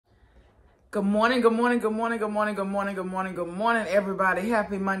Good morning, good morning, good morning, good morning, good morning, good morning, good morning, everybody.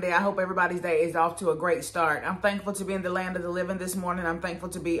 Happy Monday. I hope everybody's day is off to a great start. I'm thankful to be in the land of the living this morning. I'm thankful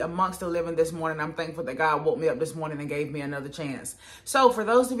to be amongst the living this morning. I'm thankful that God woke me up this morning and gave me another chance. So for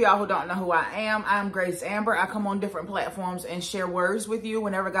those of y'all who don't know who I am GraceAmber. I come on different platforms and share words with you.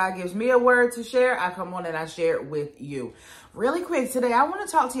 Whenever God gives me a word to share, I come on and I share it with you. Really quick, today I want to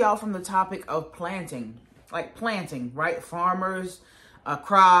talk to y'all from the topic of planting, right? Farmers,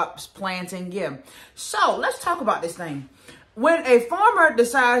 crops, planting, yeah. So let's talk about this thing. When a farmer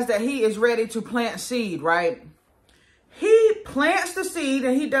decides that he is ready to plant seed, right? He plants the seed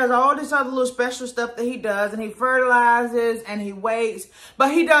and he does all this other little special stuff that he does, and he fertilizes and he waits,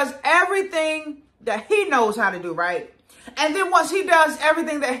 but he does everything that he knows how to do, right? And then once he does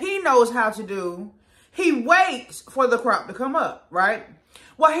everything that he knows how to do, he waits for the crop to come up, right?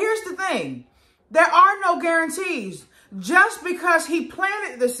 Well, here's the thing. There are no guarantees. Just because he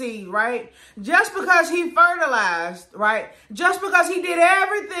planted the seed, right? Just because he fertilized, right? Just because he did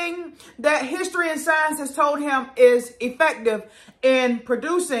everything that history and science has told him is effective in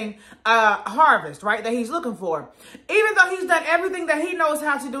producing a harvest, right? That he's looking for. Even though he's done everything that he knows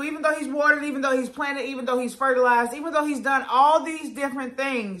how to do, even though he's watered, even though he's planted, even though he's fertilized, even though he's done all these different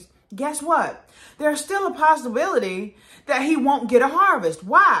things, guess what? There's still a possibility that he won't get a harvest.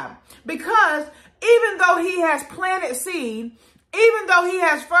 Why? Because even though he has planted seed, even though he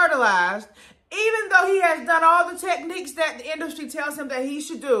has fertilized, even though he has done all the techniques that the industry tells him that he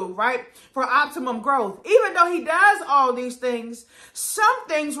should do, right, for optimum growth, even though he does all these things, some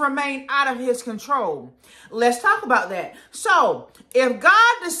things remain out of his control. Let's talk about that. So if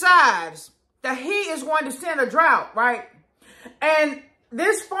God decides that he is going to send a drought, right, and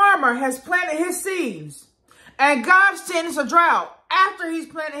this farmer has planted his seeds, and God sends a drought after he's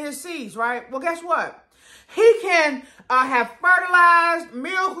planted his seeds, right? Well, guess what? He can have fertilized,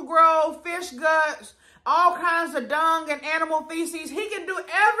 miracle grow, fish guts, all kinds of dung and animal feces. He can do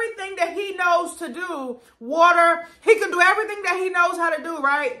everything that he knows to do, water. He can do everything that he knows how to do,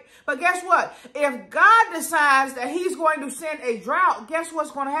 right? But guess what? If God decides that he's going to send a drought, guess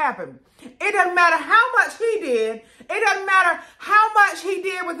what's going to happen? It doesn't matter how much he did. It doesn't matter how much he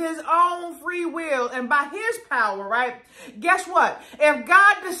did with his own free will and by his power, right? Guess what? If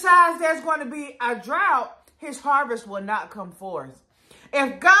God decides there's going to be a drought, his harvest will not come forth.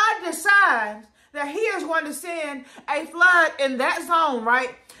 If God decides that he is going to send a flood in that zone,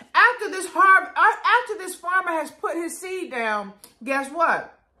 right? After this farmer has put his seed down, guess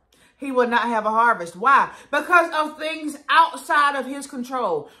what? He will not have a harvest. Why? Because of things outside of his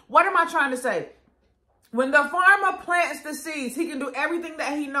control. What am I trying to say? When the farmer plants the seeds, he can do everything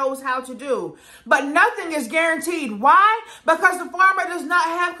that he knows how to do, but nothing is guaranteed. Why? Because the farmer does not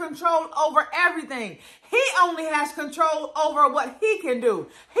have control over everything. He only has control over what he can do.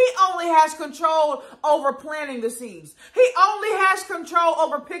 He only has control over planting the seeds. He only has control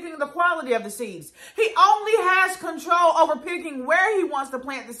over picking the quality of the seeds. He only has control over picking where he wants to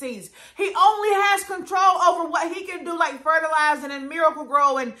plant the seeds. He only has control over what he can do, like fertilizing and miracle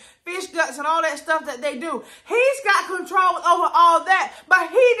grow and fish guts and all that stuff that they do. He's got control over all that, but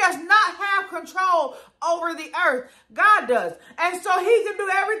he does not have control over the earth. God does. And so he can do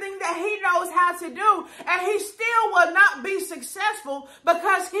everything that he knows how to do, and he still will not be successful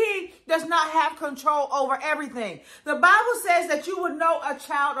because he does not have control over everything. The Bible says that you will know a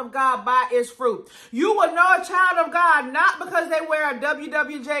child of God by its fruit. You will know a child of God not because they wear a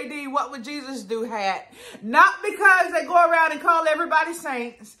WWJD, what would Jesus do hat, not because they go around and call everybody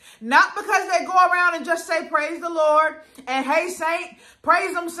saints, not because they go around and just say praise the Lord and hey saint,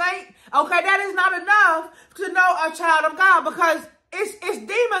 praise them saint. Okay, that is not enough to know a child of God, because it's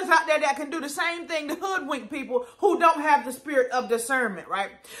demons out there that can do the same thing to hoodwink people who don't have the spirit of discernment, right?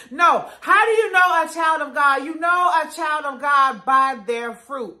 No. How do you know a child of God? You know a child of God by their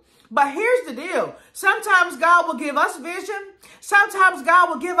fruit. But here's the deal. Sometimes God will give us vision. Sometimes God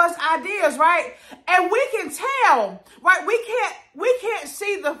will give us ideas, right? And we can tell, right? We can't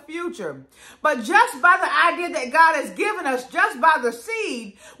see the future. But just by the idea that God has given us, just by the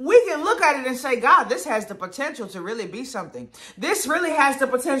seed, we can look at it and say, God, this has the potential to really be something. This really has the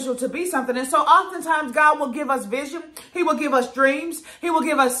potential to be something. And so oftentimes God will give us vision. He will give us dreams. He will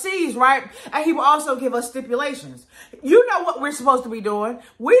give us seeds, right? And he will also give us stipulations. You know what we're supposed to be doing.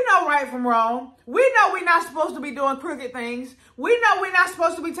 We know right from wrong. We know we're not supposed to be doing crooked things. We know we're not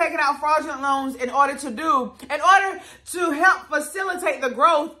supposed to be taking out fraudulent loans in order to help facilitate the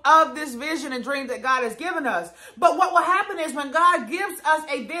growth of this vision and dream that God has given us. But what will happen is when God gives us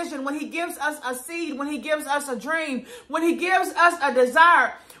a vision, when he gives us a seed, when he gives us a dream, when he gives us a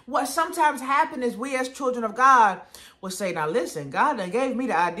desire, what sometimes happens is we as children of God will say, now listen, God done gave me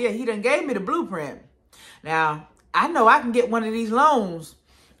the idea. He done gave me the blueprint. Now, I know I can get one of these loans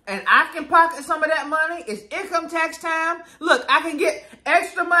and I can pocket some of that money. It's income tax time. Look, I can get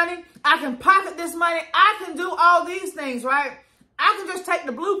extra money. I can pocket this money. I can do all these things, right? I can just take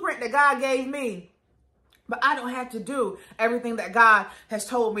the blueprint that God gave me, but I don't have to do everything that God has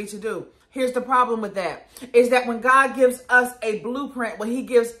told me to do. Here's the problem with that, is that when God gives us a blueprint, when he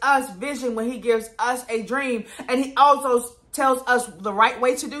gives us vision, when he gives us a dream, and he also tells us the right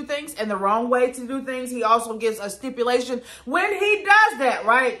way to do things and the wrong way to do things, he also gives us stipulation when he does that,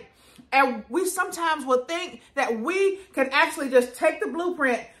 right? And we sometimes will think that we can actually just take the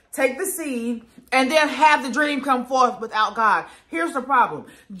blueprint, take the seed, and then have the dream come forth without God. Here's the problem.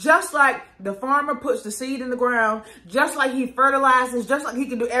 Just like the farmer puts the seed in the ground, just like he fertilizes, just like he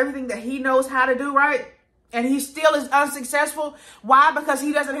can do everything that he knows how to do, right? And he still is unsuccessful. Why? Because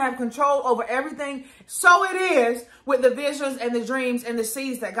he doesn't have control over everything. So it is with the visions and the dreams and the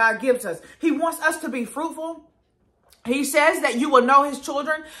seeds that God gives us. He wants us to be fruitful. He says that you will know his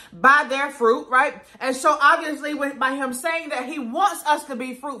children by their fruit, right? And so obviously by him saying that, he wants us to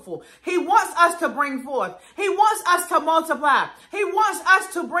be fruitful. He wants us to bring forth. He wants us to multiply. He wants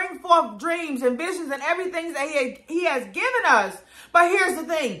us to bring forth dreams and visions and everything that he has given us. But here's the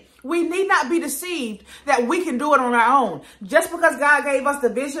thing. We need not be deceived that we can do it on our own. Just because God gave us the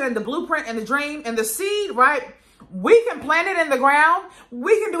vision and the blueprint and the dream and the seed, right? We can plant it in the ground.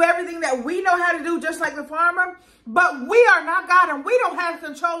 We can do everything that we know how to do, just like the farmer. But we are not God, and we don't have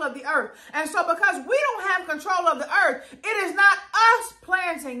control of the earth. And so because we don't have control of the earth, it is not us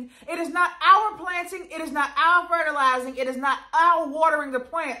planting. It is not our planting. It is not our fertilizing. It is not our watering the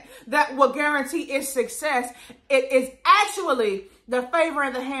plant that will guarantee its success. It is actually the favor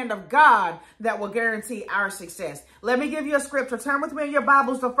and the hand of God that will guarantee our success. Let me give you a scripture. Turn with me in your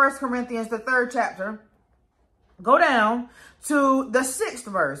Bibles to 1 Corinthians, the 3rd chapter. Go down to the 6th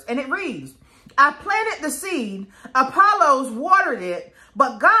verse, and it reads, I planted the seed, Apollos watered it,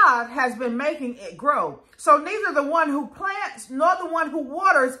 but God has been making it grow. So neither the one who plants nor the one who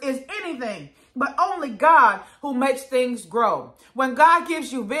waters is anything, but only God who makes things grow. When God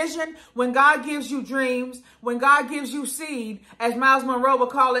gives you vision, when God gives you dreams, when God gives you seed, as Miles Monroe would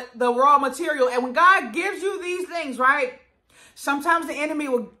call it, the raw material, and when God gives you these things, right? Sometimes the enemy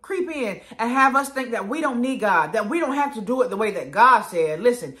will creep in and have us think that we don't need God, that we don't have to do it the way that God said.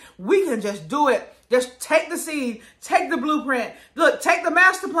 Listen, we can just do it. Just take the seed, take the blueprint, look, take the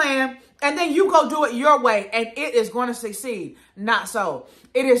master plan, and then you go do it your way, and it is going to succeed. Not so.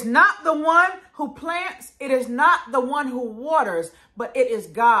 It is not the one who plants. It is not the one who waters, but it is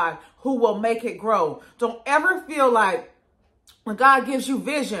God who will make it grow. Don't ever feel like when God gives you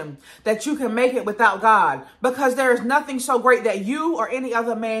vision that you can make it without God, because there is nothing so great that you or any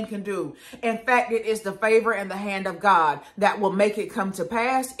other man can do. In fact, it is the favor and the hand of God that will make it come to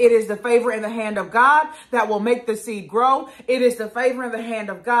pass. It is the favor and the hand of God that will make the seed grow. It is the favor and the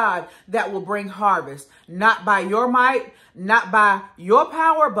hand of God that will bring harvest, not by your might, not by your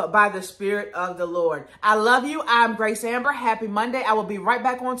power, but by the Spirit of the Lord. I love you. I'm Grace Amber. Happy Monday. I will be right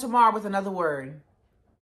back on tomorrow with another word.